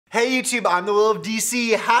Hey YouTube, I'm the Will of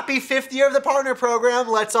DC. Happy 5th year of the partner program.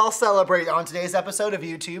 Let's all celebrate on today's episode of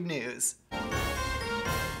YouTube News.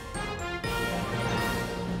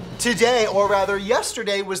 Today, or rather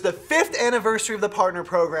yesterday, was the 5th anniversary of the partner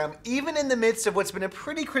program. Even in the midst of what's been a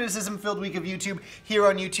pretty criticism-filled week of YouTube here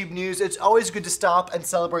on YouTube News, it's always good to stop and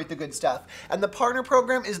celebrate the good stuff. And the partner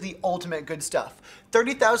program is the ultimate good stuff.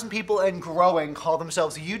 30,000 people and growing call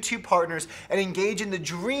themselves YouTube partners and engage in the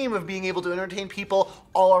dream of being able to entertain people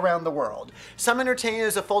all around the world. Some entertain it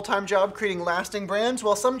as a full-time job creating lasting brands,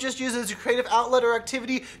 while some just use it as a creative outlet or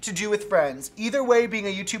activity to do with friends. Either way, being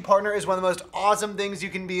a YouTube partner is one of the most awesome things you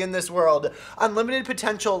can be in this world. Unlimited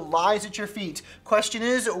potential lies at your feet. Question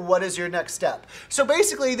is, what is your next step? So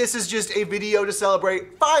basically, this is just a video to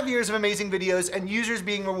celebrate 5 years of amazing videos and users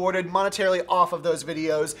being rewarded monetarily off of those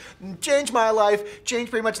videos. Changed my life.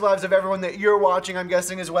 Changed pretty much the lives of everyone that you're watching, I'm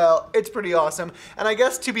guessing, as well. It's pretty awesome. And I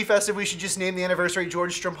guess to be festive, we should just name the anniversary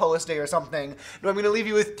Georgeson Day or something. But I'm going to leave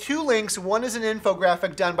you with 2 links. One is an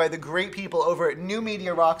infographic done by the great people over at New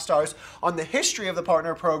Media Rockstars on the history of the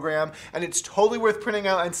partner program, and it's totally worth printing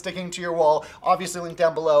out and sticking to your wall, obviously linked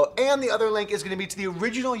down below. And the other link is going to be to the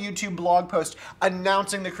original YouTube blog post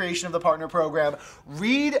announcing the creation of the partner program.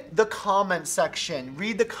 Read the comment section.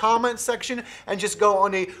 Read the comment section and just go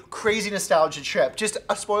on a crazy nostalgia trip. Just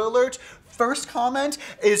a spoiler alert, first comment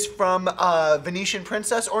is from Venetian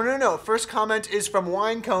Princess, or no, first comment is from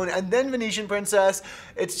Winecone and then Venetian Princess.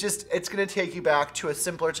 It's gonna take you back to a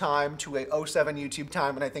simpler time, to a 07 YouTube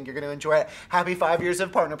time, and I think you're gonna enjoy it. Happy 5 years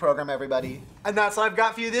of partner program, everybody. And that's all I've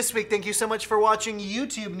got for you this week. Thank you so much for watching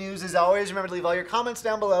YouTube News. As always, remember to leave all your comments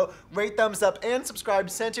down below, rate, thumbs up, and subscribe.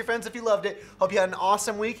 Send it to your friends if you loved it. Hope you had an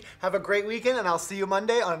awesome week. Have a great weekend, and I'll see you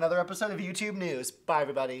Monday on another episode of YouTube News. Bye,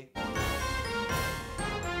 everybody.